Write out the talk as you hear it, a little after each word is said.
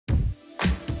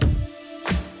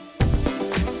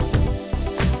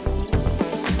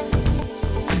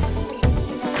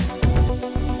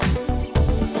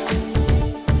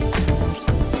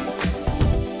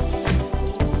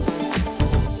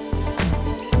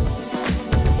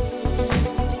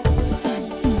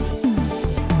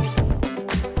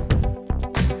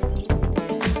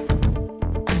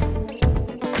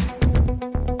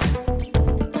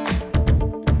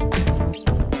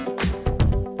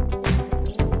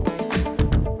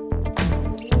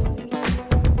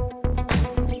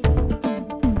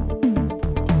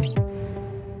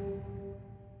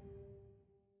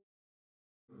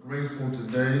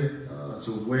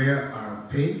to wear our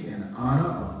pink in honor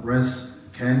of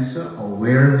Breast Cancer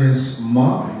Awareness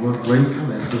Month. And we're grateful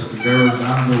that Sister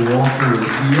Verafied Walker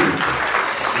is here.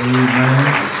 Amen.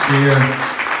 To share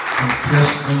her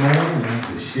testimony and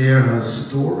to share her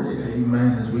story.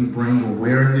 Amen. As we bring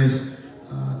awareness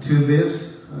to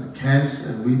this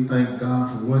cancer. And we thank God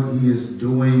for what He is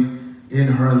doing in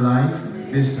her life. And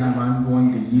at this time, I'm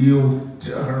going to yield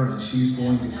to her and she's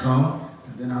going to come.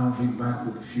 And then I'll be back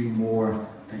with a few more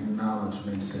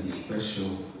acknowledgments and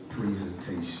special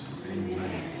presentations.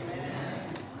 Amen.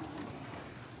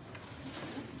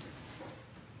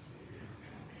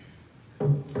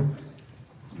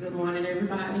 Good morning,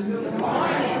 everybody. Good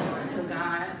morning. To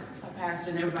God, our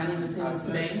pastor, and everybody in attendance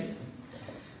today.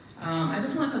 I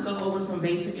just want to go over some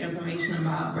basic information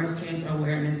about breast cancer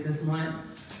awareness this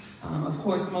month. Of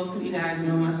course, most of you guys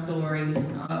know my story.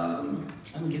 Let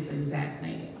me get the exact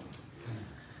name.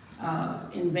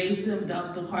 Invasive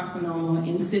ductal carcinoma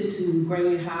in situ,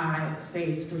 grade high,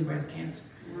 stage 3 breast cancer.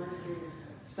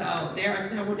 So there are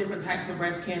several different types of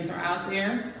breast cancer out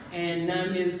there, and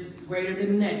none is greater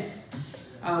than the next.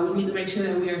 We need to make sure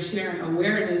that we are sharing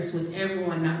awareness with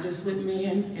everyone, not just with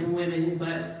men and women,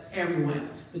 but everyone,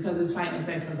 because this fight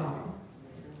affects us all.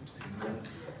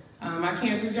 My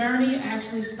cancer journey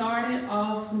actually started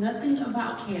off nothing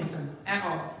about cancer at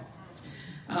all.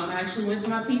 I actually went to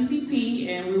my PCP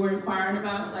and we were inquiring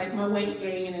about like my weight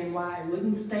gain and why I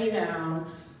wouldn't stay down,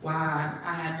 why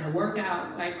I had to work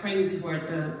out like crazy for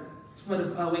the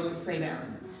weight to stay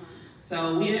down.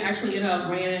 So we actually ended up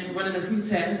running a few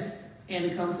tests, and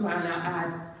it comes to find out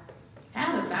I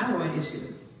had a thyroid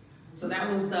issue. So that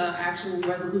was the actual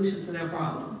resolution to their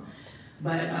problem.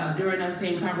 But during that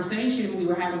same conversation, we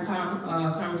were having a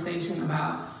conversation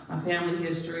about my family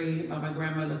history, about my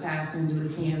grandmother passing due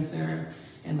to cancer,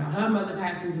 and about her mother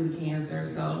passing due to cancer.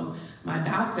 So my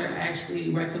doctor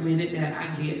actually recommended that I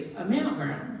get a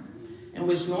mammogram, in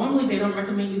which normally they don't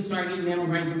recommend you start getting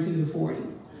mammograms until you're 40.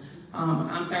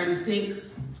 I'm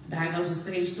 36, diagnosed with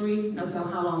stage 3, no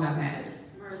telling how long I've had it.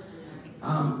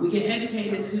 We get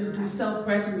educated to do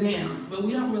self-breast exams, but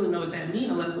we don't really know what that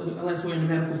means unless we're in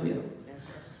the medical field.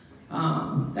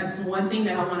 That's one thing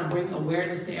that I want to bring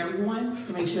awareness to everyone,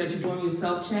 to make sure that you're doing your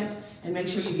self-checks and make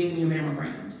sure you're getting your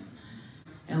mammograms.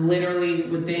 And literally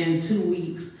within 2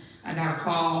 weeks, I got a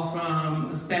call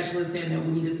from a specialist saying that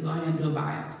we needed to go ahead and do a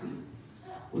biopsy.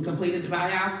 We completed the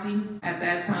biopsy. At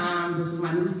that time, this was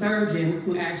my new surgeon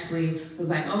who actually was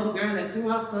like, oh, the girl that threw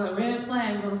off the red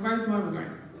flags on the first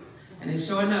mammogram. And then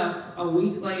sure enough, a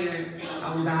week later,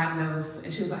 I was diagnosed.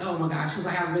 And she was like, oh my gosh. She was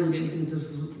like, I really didn't think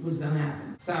this was gonna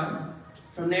happen. So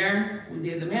from there, we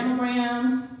did the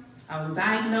mammograms. I was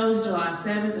diagnosed July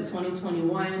 7th of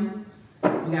 2021.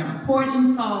 We got my port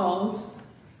installed.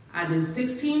 I did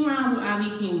 16 rounds of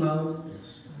IV chemo,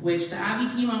 which the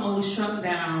IV chemo only struck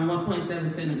down 1.7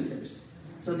 centimeters.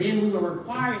 So then we were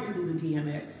required to do the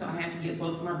DMX, so I had to get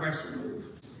both of my breasts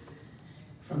removed.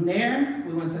 From there,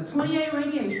 we went to 28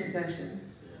 radiation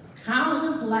sessions,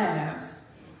 countless labs,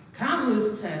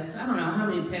 countless tests. I don't know how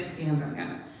many PET scans I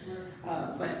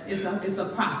got, but it's a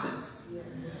process.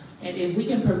 And if we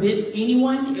can prevent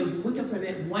anyone, if we can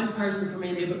prevent one person from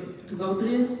being able to go through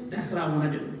this, that's what I want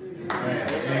to do.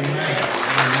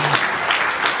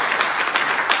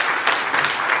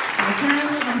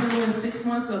 Currently, I'm doing 6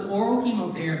 months of oral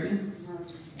chemotherapy,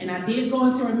 and I did go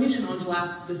into remission on July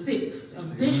the 6th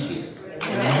of this year.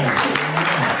 Not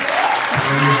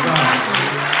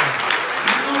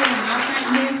only am I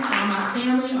fighting this, all my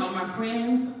family, all my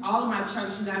friends, all of my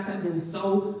church, you guys have been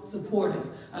so supportive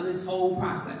of this whole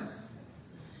process.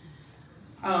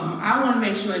 I want to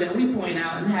make sure that we point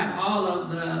out and have all of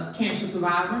the cancer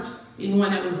survivors, anyone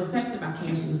that was affected by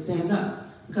cancer, to stand up,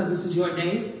 because this is your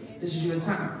day, this is your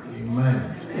time.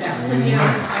 Amen. Yeah, plenty of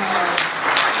survivors.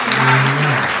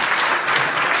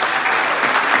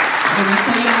 I'm going to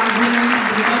tell y'all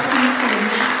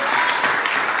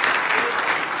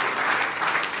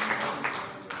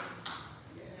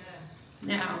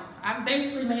now, I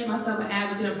basically made myself an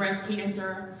advocate of breast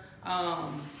cancer.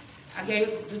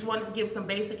 Just wanted to give some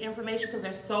basic information because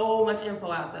there's so much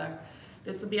info out there.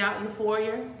 This will be out in the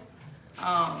foyer.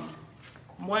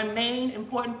 One main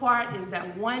important part is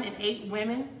that 1 in 8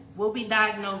 women will be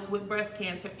diagnosed with breast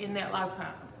cancer in their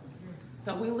lifetime.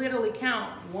 So we literally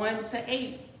count 1 to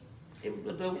 8.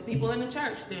 The people in the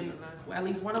church, then at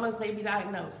least one of us may be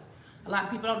diagnosed. A lot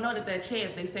of people don't know that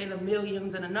chance. They say the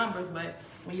millions and the numbers, but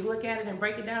when you look at it and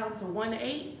break it down to 1 to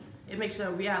 8, it makes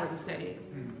a reality set in.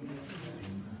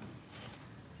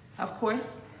 Of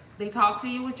course, they talk to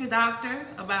you with your doctor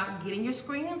about getting your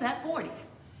screenings at 40.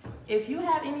 If you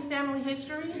have any family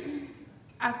history,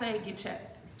 I say get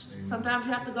checked. Sometimes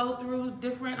you have to go through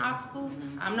different obstacles.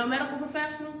 I'm no medical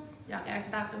professional. Y'all can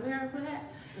ask Dr. Vera for that.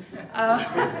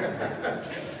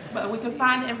 But we can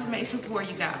find the information for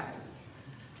you guys.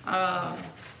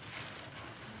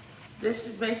 This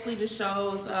basically just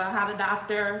shows how the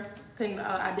doctor can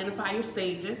identify your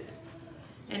stages.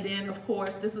 And then, of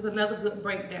course, this is another good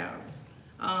breakdown.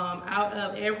 Out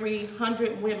of every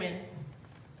 100 women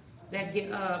that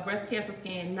get breast cancer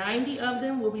scan, 90 of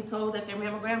them will be told that their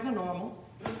mammograms are normal.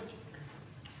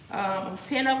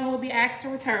 10 of them will be asked to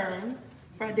return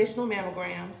for additional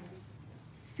mammograms.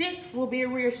 6 will be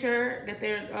reassured that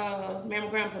their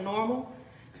mammograms are normal.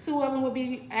 2 of them will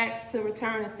be asked to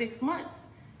return in 6 months,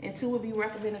 and 2 will be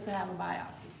recommended to have a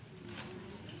biopsy.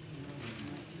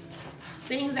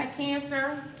 Things that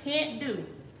cancer can't do.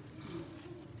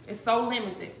 It's so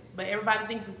limited, but everybody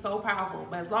thinks it's so powerful.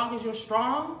 But as long as you're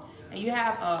strong and you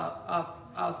have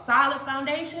a solid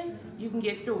foundation, you can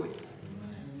get through it.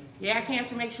 Yeah,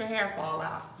 cancer makes your hair fall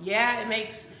out. Yeah, it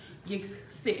makes you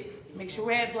sick. It makes your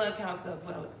red blood count cells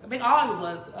go down. It makes all your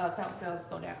blood count cells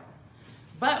go down.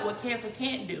 But what cancer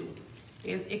can't do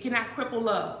is it cannot cripple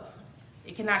love.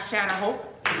 It cannot shatter hope.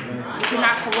 It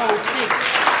cannot corrode faith.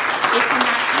 It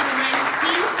cannot erase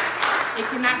peace. It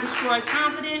cannot destroy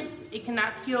confidence. It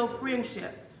cannot kill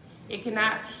friendship. It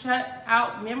cannot shut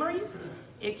out memories.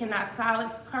 It cannot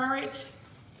silence courage.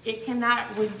 It cannot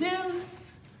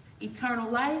reduce eternal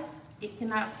life. It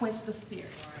cannot quench the spirit.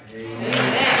 Amen.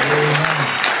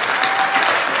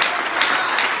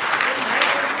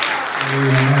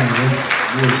 Let's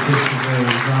give Sister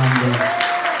Verazanda a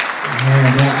hand.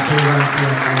 Don't stay right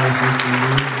there for us if you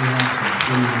will. We have some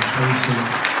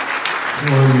presentations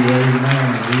for you. Amen.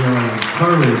 We are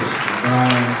encouraged by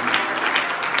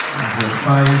her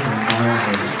fight and by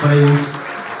her faith.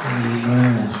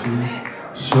 Amen. She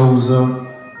shows up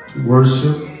to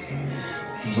worship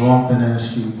as often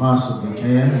as she possibly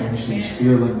can when she's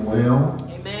feeling well.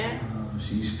 Amen.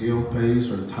 She still pays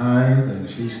her tithe and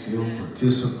she still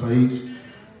participates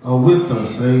with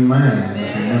us, amen,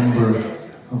 as a member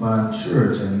of our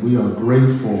church. And we are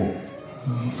grateful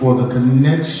for the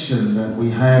connection that we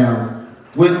have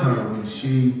with her. When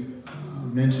she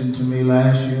mentioned to me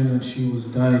last year that she was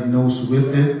diagnosed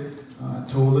with it, I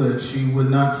told her that she would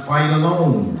not fight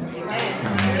alone.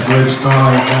 Great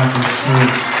Starlight Baptist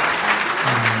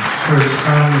church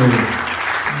family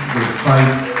would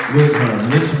fight with her.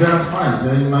 And it's been a fight,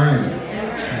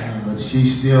 amen. But she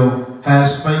still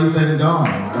has faith in God.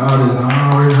 And God is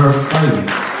honoring her faith.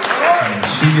 And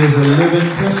she is a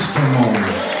living testimony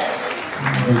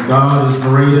that God is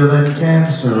greater than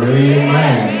cancer,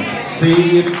 amen.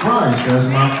 Seed in Christ, as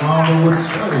my father would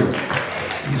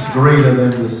say, is greater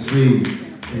than the seed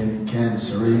in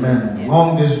cancer, amen.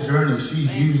 Along this journey,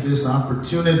 she's used this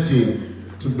opportunity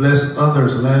to bless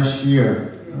others. Last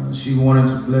year, she wanted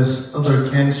to bless other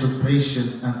cancer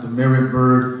patients at the Mary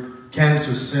Bird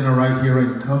Cancer Center right here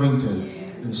in Covington.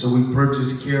 And so we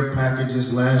purchased care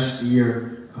packages last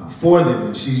year for them,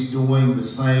 and she's doing the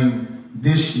same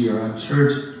this year. Our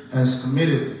church has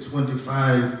committed to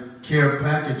 25 care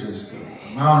packages. The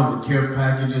amount of the care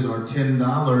packages are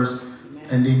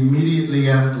 $10, and immediately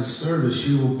after service,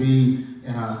 she will be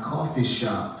in our coffee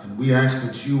shop. And we ask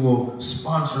that you will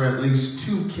sponsor at least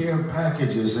 2 care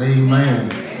packages, amen,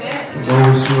 for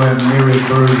those who have Mary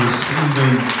Bird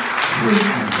receiving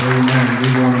treatment, amen.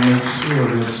 We want to make sure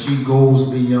that she goes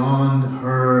beyond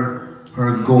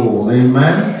her goal,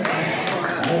 amen.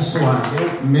 Also, our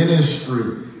health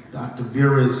ministry, Dr.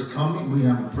 Vera is coming. We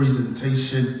have a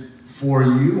presentation for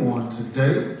you on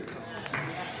today.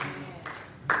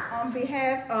 On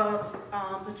behalf of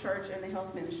the church and the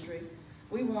health ministry,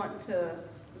 we want to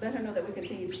let her know that we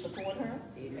continue to support her.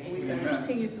 Amen. We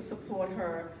continue to support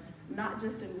her, not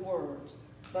just in words,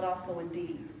 but also in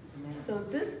deeds. Amen. So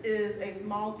this is a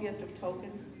small gift of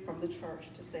token from the church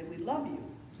to say we love you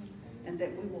and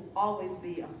that we will always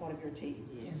be a part of your team.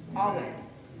 Yes. Always.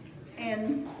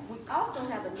 And we also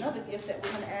have another gift that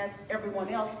we're going to ask everyone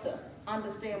else to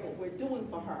understand what we're doing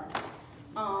for her.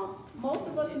 Most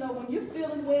of us know when you're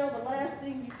feeling well, the last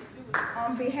thing you can do is,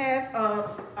 on behalf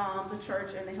of the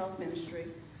church and the health ministry,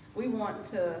 we want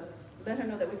to let her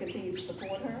know that we continue to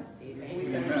support her.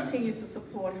 Amen. We continue to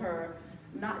support her,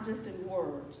 not just in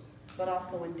words, but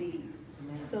also in deeds.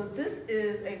 Amen. So this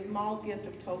is a small gift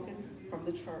of token from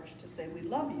the church to say we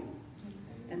love you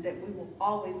and that we will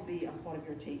always be a part of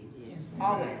your team. Yes.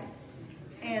 Always.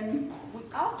 And we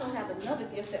also have another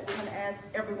gift that we're going to ask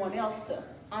everyone else to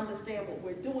understand what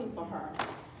we're doing for her.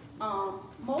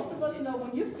 Most of us know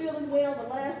when you're feeling well, the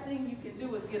last thing you can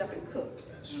do is get up and cook.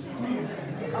 That's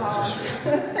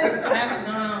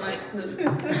no, I don't like to cook.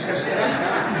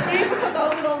 Even for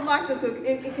those who don't like to cook,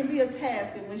 it can be a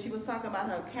task. And when she was talking about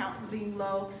her accounts being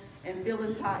low and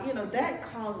feeling tired, you know, that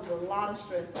causes a lot of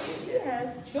stress. She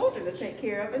has children to take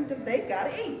care of, and they've got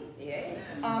to eat.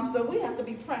 Yeah. So we have to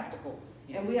be practical,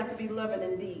 and we have to be loving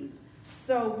in deeds.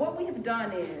 So what we have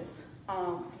done is,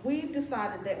 we've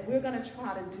decided that we're going to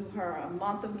try to do her a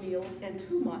month of meals in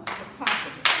 2 months if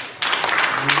possible.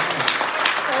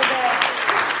 So that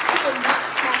she will not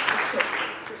have to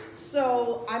cook.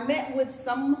 So I met with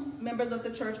some members of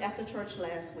the church after church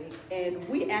last week, and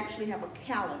we actually have a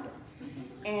calendar.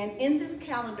 And in this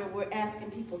calendar, we're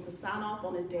asking people to sign off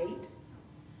on a date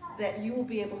that you will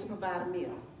be able to provide a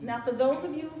meal. Now, for those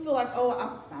of you who feel like,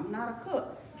 oh, I'm not a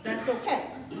cook, that's okay,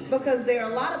 because there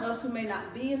are a lot of us who may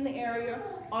not be in the area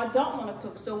or don't want to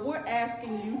cook. So we're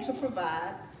asking you to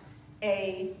provide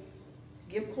a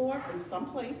gift card from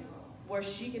someplace where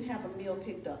she can have a meal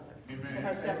picked up for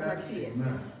herself and her kids.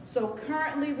 So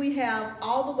currently we have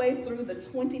all the way through the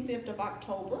 25th of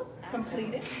October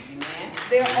completed.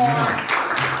 There are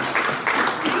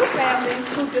few families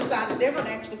who decided they're going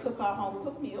to actually cook our home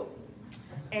cooked meal,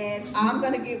 and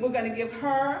we're going to give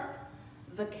her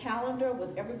the calendar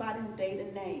with everybody's date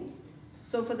and names.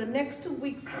 So for the next 2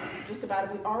 weeks, just about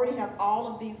it, we already have all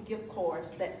of these gift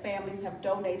cards that families have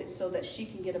donated so that she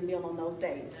can get a meal on those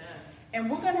days. And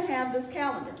we're going to have this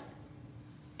calendar.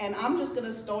 And I'm just going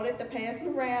to start it to pass it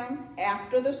around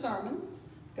after the sermon,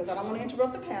 because I don't want to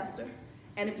interrupt the pastor.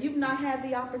 And if you've not had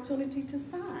the opportunity to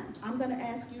sign, I'm going to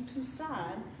ask you to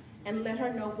sign and let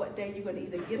her know what day you're going to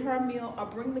either get her a meal or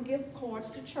bring the gift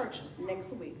cards to church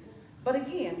next week. But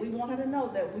again, we want her to know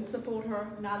that we support her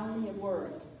not only in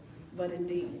words, but in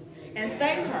deeds. And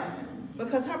thank her,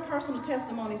 because her personal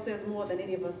testimony says more than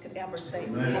any of us could ever say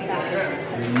about her.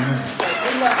 Amen. So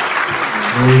we love her.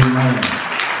 Amen.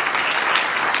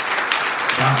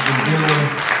 Dr. Vera,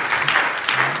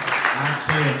 I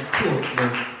can't cook,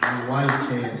 but my wife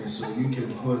can, and so you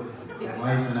can put your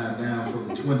wife and I down for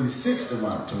the 26th of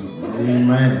October.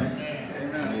 Amen.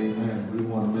 Amen. We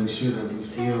want to make sure that we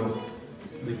fill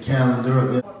the calendar a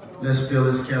bit. Let's fill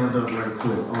this calendar up right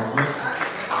quick. All right.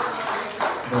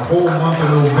 The whole month of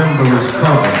November is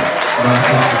covered by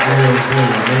Sister Vera's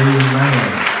Board. Amen.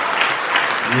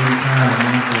 The entire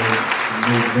month of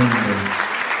November.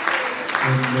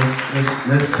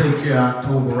 Let's take care of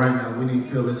October right now. We need to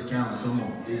fill this calendar. Come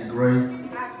on. It's great.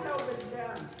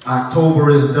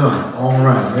 October is done. All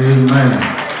right. Amen.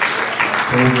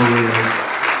 October is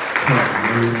covered.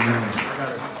 Amen.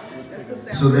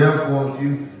 So therefore,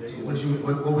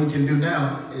 what we can do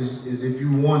now is if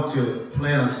you want to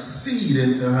plant a seed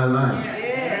into her life,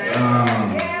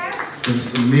 since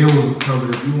the meals are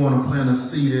covered, if you want to plant a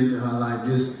seed into her life,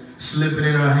 just slip it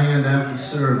in her hand after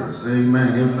service.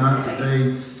 Amen. If not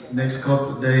today, next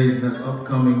couple of days, the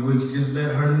upcoming weeks, just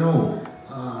let her know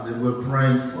that we're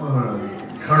praying for her.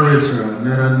 Encourage her and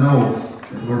let her know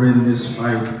that we're in this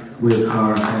fight with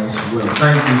her as well.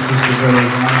 Thank you, Sister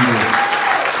Verafied.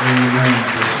 Amen,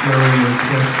 for sharing your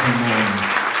testimony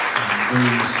and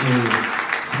being so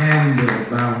candid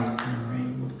about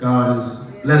what God is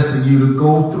blessing you to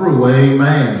go through.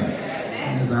 Amen.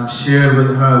 As I've shared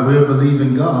with her, we're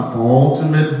believing God for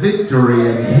ultimate victory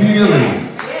and healing.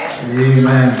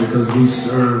 Amen, because we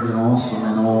serve an awesome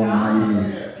and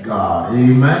almighty God.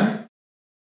 Amen.